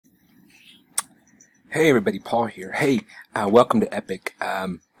Hey everybody, Paul here. Hey, welcome to Epic.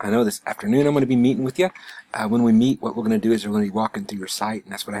 I know this afternoon I'm going to be meeting with you. When we meet, what we're going to do is we're going to be walking through your site,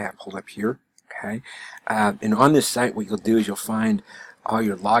 and that's what I have pulled up here. Okay, and on this site, what you'll do is you'll find all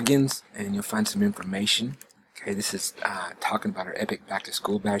your logins, and you'll find some information. Okay, this is talking about our Epic Back to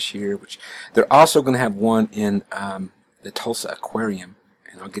School Bash here, which they're also going to have one in the Tulsa Aquarium,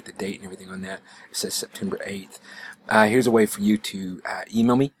 and I'll get the date and everything on that. It says September 8th. Here's a way for you to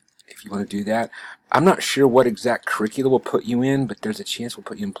email me if you want to do that. I'm not sure what exact curriculum we'll put you in, but there's a chance we'll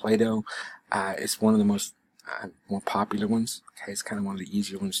put you in Play-Doh. It's one of the most more popular ones. Okay, it's kind of one of the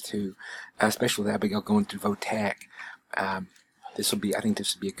easier ones too, especially with Abigail going through VOTAC. I think this will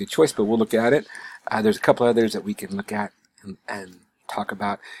be a good choice, but we'll look at it. There's a couple others that we can look at and talk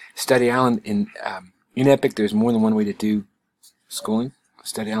about. Study Island in Epic, there's more than one way to do schooling.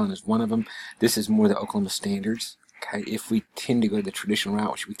 Study Island is one of them. This is more the Oklahoma standards. Okay, if we tend to go the traditional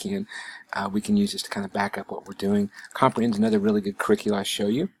route, which we can use this to kind of back up what we're doing. Comprehend is another really good curriculum I show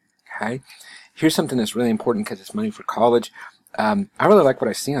you. Okay, here's something that's really important because it's money for college. I really like what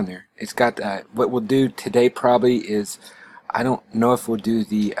I see on there. It's got what we'll do today probably is, I don't know if we'll do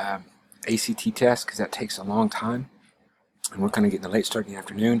the ACT test because that takes a long time, and we're kind of getting a late start in the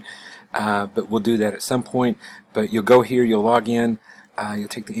afternoon. But we'll do that at some point. But you'll go here, you'll log in, you'll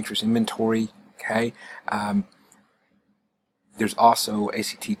take the interest inventory. Okay. There's also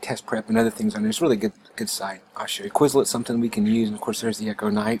ACT test prep and other things on there. It's a really good site. I'll show you. Quizlet's something we can use, and of course there's the Echo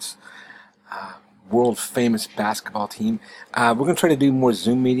Knights, world famous basketball team. We're going to try to do more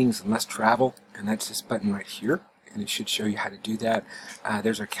Zoom meetings and less travel, and that's this button right here, and it should show you how to do that.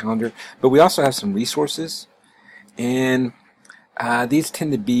 There's our calendar, but we also have some resources, and these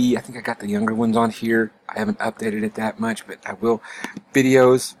tend to be, I think I got the younger ones on here. I haven't updated it that much, but I will.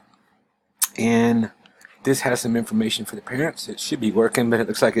 Videos, and this has some information for the parents. It should be working, but it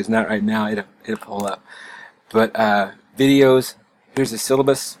looks like it's not right now. It'll pull up. But videos, here's the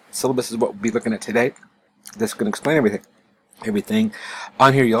syllabus. Syllabus is what we'll be looking at today. That's going to explain everything.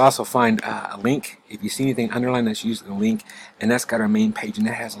 On here, you'll also find a link. If you see anything underlined, that's usually a link. And that's got our main page, and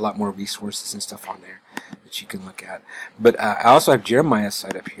that has a lot more resources and stuff on there that you can look at. But I also have Jeremiah's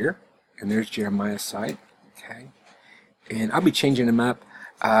site up here. And there's Jeremiah's site. Okay. And I'll be changing them up.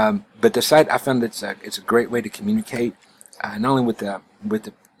 But the site, I found it's a great way to communicate, not only with the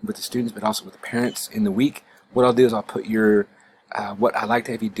students, but also with the parents in the week. What I'll do is I'll put your what I like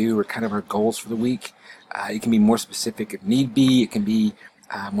to have you do, or kind of our goals for the week. It can be more specific if need be. It can be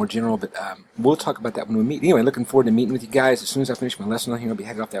more general, but we'll talk about that when we meet. Anyway, looking forward to meeting with you guys. As soon as I finish my lesson on here, I'll be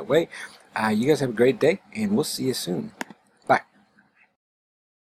headed off that way. You guys have a great day, and we'll see you soon.